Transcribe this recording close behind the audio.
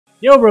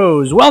Yo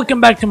bros, welcome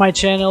back to my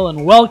channel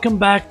and welcome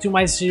back to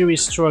my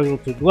series Struggle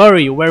to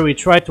Glory, where we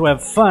try to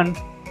have fun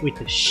with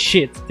a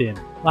shit team.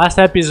 Last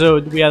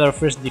episode we had our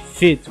first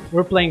defeat.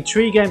 We're playing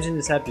 3 games in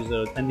this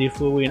episode, and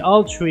if we win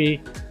all 3,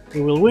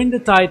 we will win the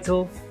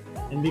title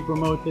and be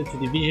promoted to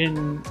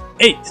Division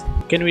 8.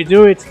 Can we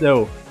do it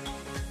though?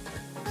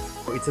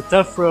 It's a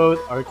tough road,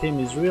 our team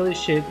is really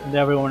shit and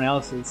everyone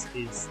else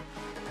is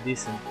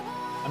decent.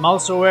 I'm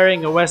also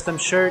wearing a West Ham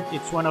shirt,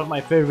 it's one of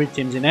my favorite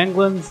teams in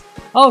England.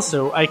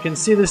 Also, I can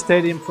see the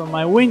stadium from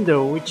my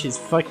window, which is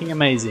fucking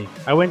amazing.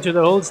 I went to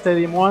the old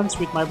stadium once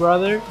with my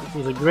brother, it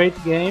was a great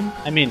game.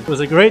 It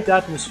was a great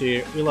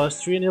atmosphere. We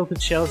lost 3-0 to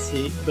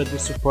Chelsea, but the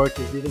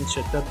supporters didn't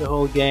shut up the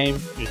whole game.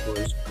 It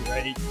was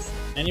great.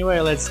 Anyway,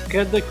 let's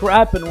cut the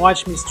crap and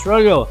watch me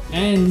struggle.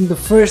 And in the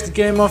first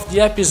game of the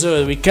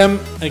episode, we come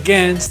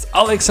against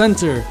Alex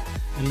Hunter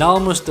and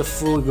almost a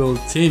full gold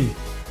team.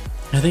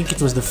 I think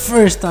it was the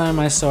first time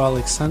I saw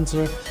Alex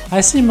Hunter. I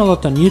see him a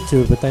lot on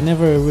YouTube, but I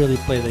never really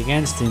played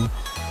against him.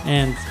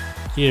 And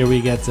here we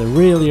get a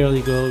really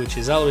early goal, which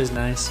is always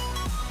nice,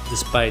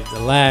 despite the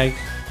lag.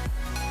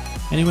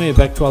 Anyway,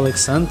 back to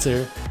Alex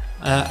Hunter.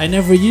 I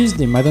never used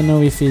him. I don't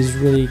know if he's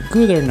really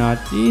good or not.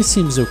 He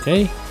seems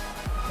okay.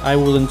 I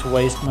wouldn't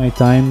waste my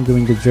time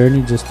doing the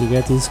journey just to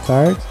get his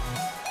card,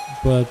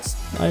 but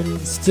I'm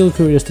still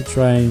curious to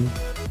try him.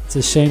 It's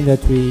a shame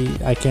that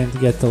I can't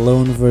get the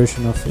loan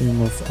version of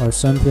him or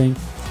something.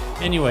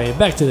 Anyway,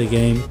 back to the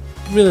game.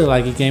 Really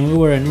like a game. We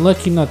were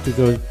unlucky not to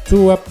go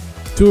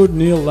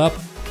 2-0 up.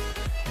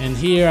 And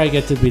here I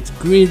get a bit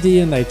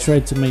greedy and I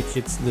tried to make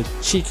it the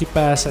cheeky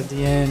pass at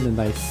the end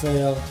and I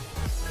fail.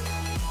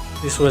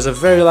 This was a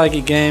very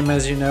lucky game,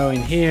 as you know.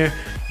 In here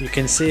you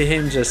can see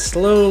him just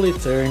slowly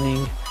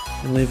turning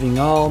and leaving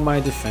all my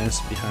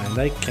defense behind.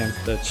 I can't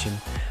touch him.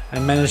 I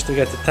managed to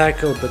get the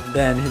tackle, but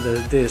then he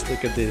does this.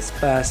 Look at this.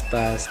 Pass,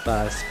 pass,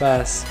 pass,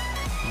 pass.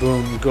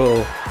 Boom,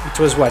 goal. It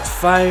was what,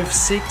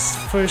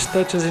 5-6 first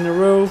touches in a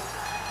row?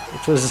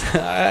 It was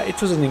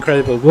an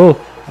incredible goal.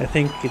 I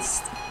think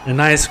it's a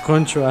nice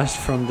contrast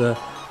from the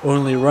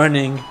only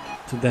running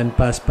to then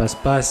pass, pass,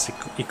 pass.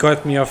 He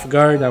caught me off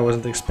guard. I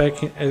wasn't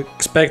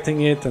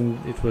expecting it,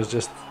 and it was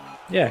just,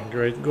 yeah,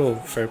 great goal.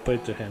 Fair play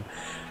to him.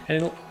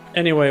 And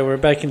anyway, we're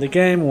back in the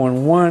game,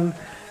 1-1,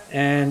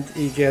 and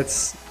he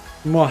gets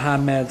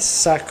Mohamed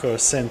Sako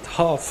sent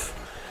off,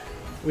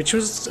 which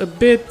was a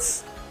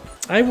bit,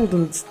 I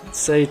wouldn't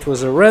say it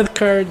was a red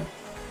card.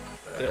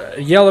 A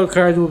yellow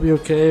card will be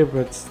okay,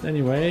 but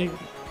anyway,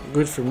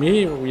 good for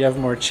me. We have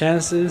more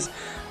chances,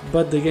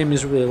 but the game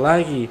is really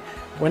laggy.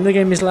 When the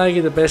game is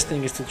laggy, the best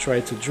thing is to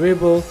try to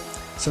dribble.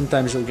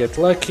 Sometimes you'll get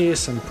lucky,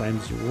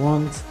 sometimes you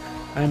won't.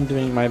 I'm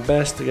doing my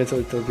best to get a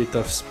little bit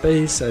of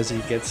space as he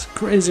gets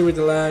crazy with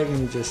the lag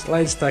and just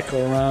slides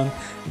tackle around.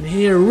 And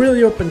here,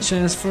 really open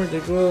chance for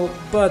the goal,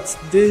 but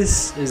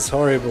this is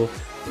horrible.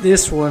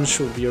 This one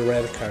should be a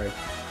red card.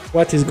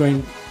 What is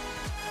going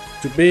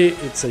to be?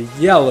 It's a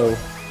yellow,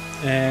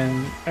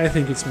 and I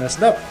think it's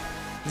messed up.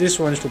 This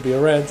one should be a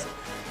red,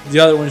 the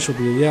other one should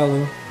be a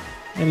yellow.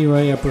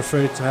 Anyway, I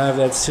prefer to have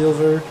that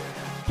silver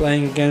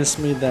playing against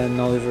me than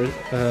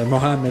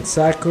Mohamed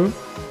Sako.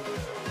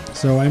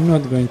 So I'm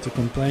not going to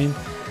complain,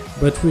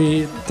 but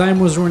time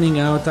was running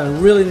out. I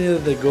really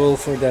needed the goal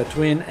for that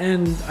win,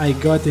 and I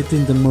got it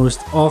in the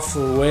most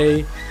awful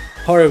way.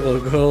 Horrible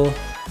goal,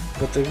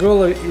 but the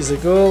goal is a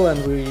goal,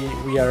 and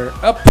we are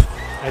up.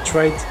 I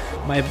tried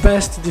my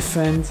best to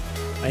defend.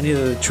 I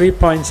needed 3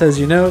 points, as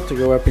you know, to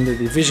go up in the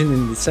division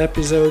in this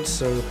episode,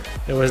 so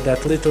there was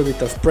that little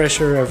bit of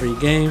pressure every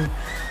game,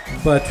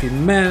 but we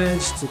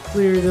managed to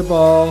clear the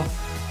ball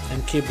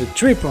and keep the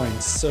 3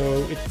 points,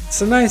 so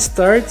it's a nice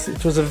start.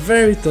 It was a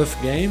very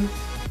tough game,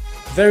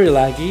 very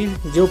laggy.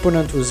 The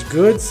opponent was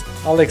good.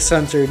 Alex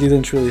Hunter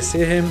didn't really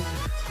see him,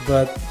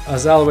 but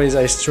as always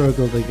I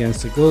struggled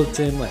against the gold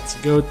team. Let's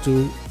go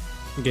to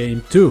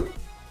game 2.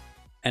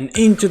 And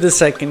into the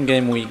second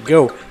game we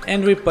go,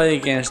 and we play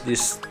against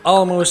this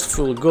almost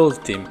full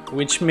gold team,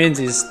 which means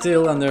it's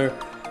still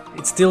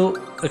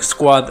a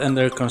squad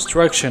under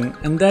construction,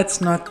 and that's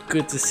not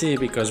good to see,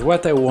 because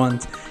what I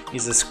want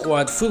is a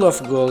squad full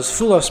of goals,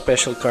 full of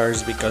special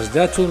cards, because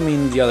that will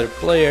mean the other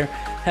player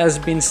has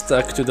been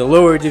stuck to the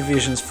lower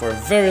divisions for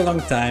a very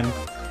long time,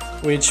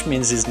 which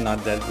means he's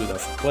not that good of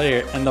a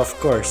player, and of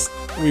course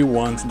we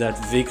want that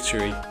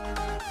victory.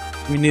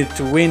 We need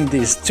to win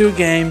these 2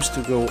 games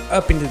to go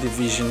up in the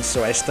division,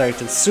 so I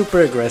started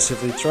super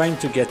aggressively trying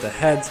to get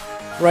ahead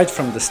right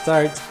from the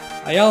start.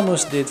 I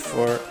almost did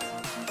for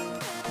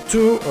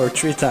 2 or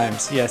 3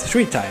 times, yeah,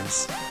 3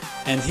 times.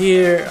 And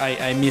here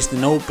I missed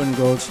an open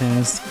goal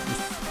chance.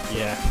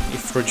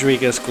 If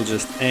Rodriguez could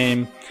just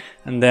aim.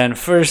 And then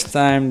first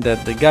time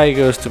that the guy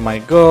goes to my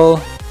goal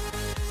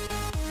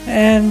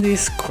and he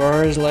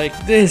scores like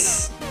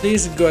this.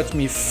 This got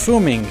me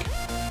fuming.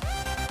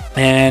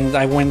 And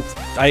I went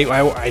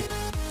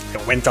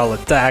all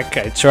attack.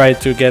 I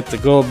tried to get the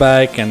goal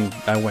back and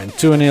I went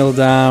 2-0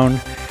 down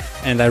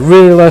and I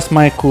really lost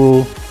my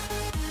cool.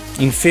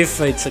 In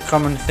FIFA it's a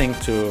common thing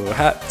to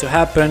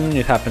happen.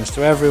 It happens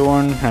to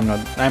everyone.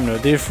 I'm no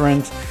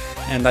different.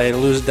 and I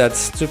lose that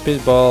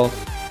stupid ball,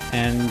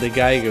 and the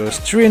guy goes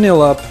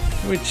 3-0 up,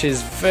 which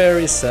is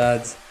very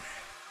sad.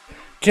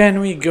 Can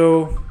we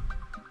go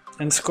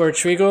and score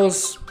 3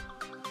 goals?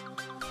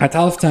 At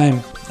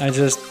halftime, I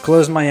just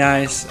closed my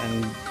eyes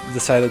and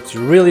decided to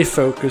really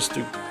focus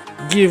to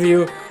give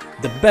you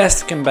the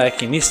best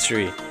comeback in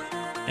history.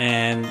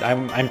 And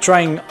I'm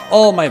trying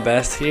all my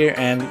best here,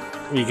 and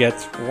we get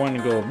 1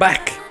 goal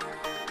back.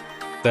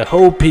 The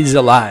hope is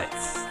alive.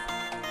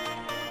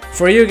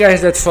 For you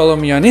guys that follow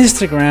me on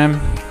Instagram,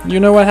 you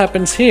know what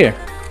happens here.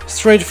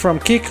 Straight from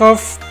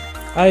kickoff,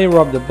 I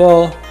rob the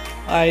ball,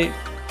 I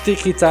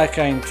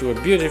tiki-taka into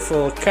a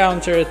beautiful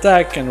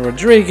counter-attack, and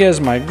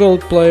Rodriguez, my goal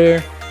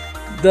player,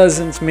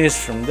 doesn't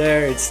miss from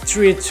there. It's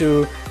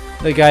 3-2.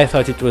 The guy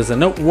thought it was a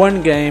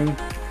 1 game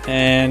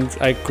and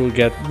I could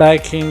get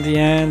back in the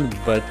end,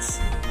 but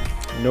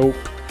nope,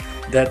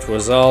 that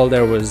was all.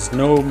 There was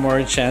no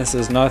more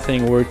chances,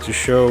 nothing worth to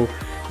show.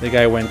 The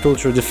guy went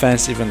ultra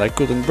defensive and I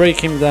couldn't break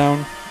him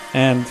down.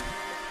 And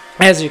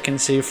as you can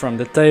see from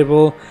the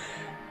table,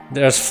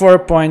 there's 4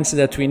 points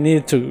that we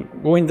need to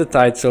win the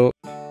title.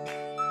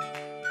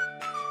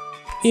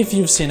 If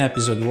you've seen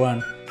episode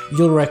 1,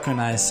 you'll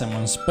recognize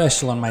someone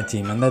special on my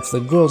team, and that's the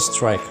goal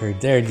striker,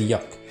 Der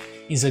Diok.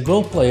 He's a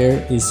goal player,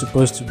 he's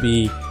supposed to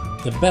be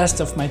the best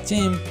of my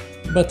team,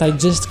 but I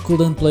just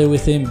couldn't play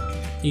with him,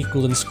 he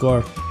couldn't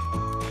score.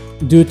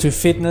 Due to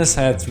fitness,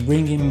 I had to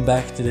bring him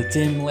back to the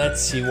team.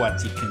 Let's see what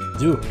he can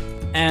do.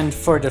 And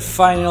for the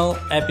final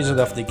episode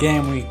of the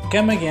game, we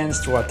come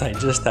against what I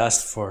just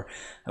asked for,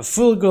 a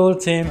full goal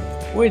team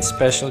with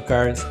special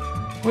cards,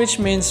 which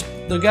means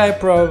the guy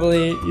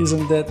probably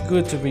isn't that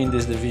good to be in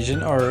this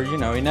division, or you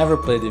know, he never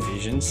played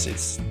divisions.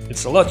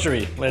 It's a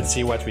lottery. Let's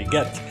see what we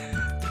get.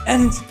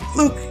 And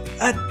look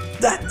at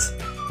that!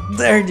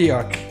 Der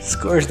Diok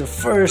scores the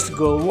first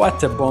goal.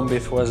 What a bomb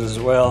it was as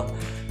well.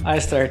 I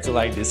start to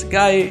like this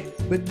guy,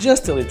 but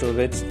just a little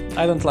bit.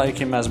 I don't like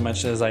him as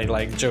much as I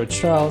like Joe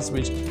Charles,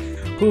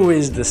 who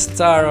is the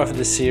star of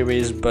the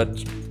series, but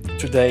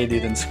today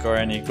didn't score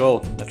any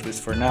goal, at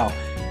least for now.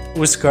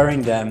 Who's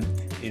scoring them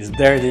is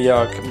Der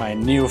Diok, my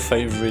new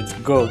favorite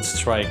gold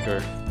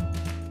striker.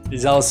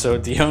 He's also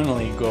the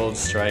only gold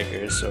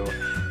striker, so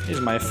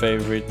he's my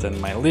favorite and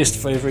my least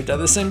favorite at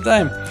the same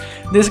time.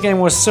 This game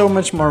was so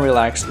much more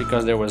relaxed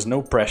because there was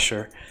no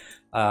pressure.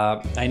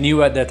 I knew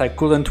that I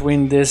couldn't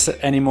win this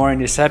anymore in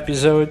this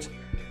episode.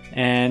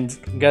 And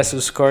guess who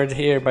scored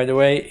here, by the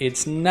way?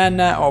 It's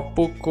Nana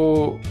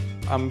Opuku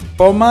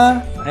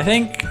Ampoma, I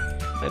think.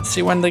 Let's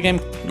see when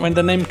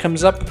the name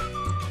comes up.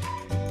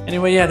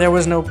 Anyway, yeah, there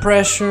was no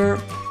pressure.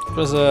 It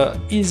was a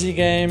easy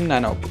game.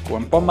 Nana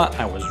Opuku Ampoma,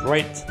 I was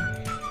right.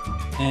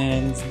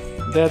 And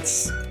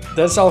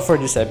that's all for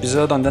this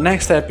episode. On the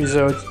next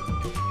episode,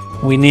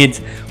 we need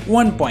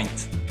 1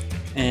 point.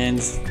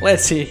 And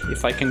let's see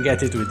if I can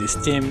get it with this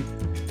team.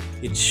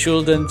 It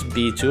shouldn't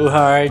be too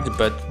hard,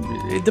 but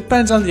it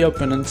depends on the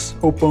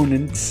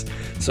opponents.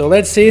 So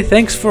let's see.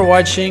 Thanks for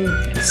watching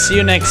and see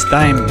you next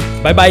time.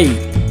 Bye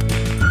bye.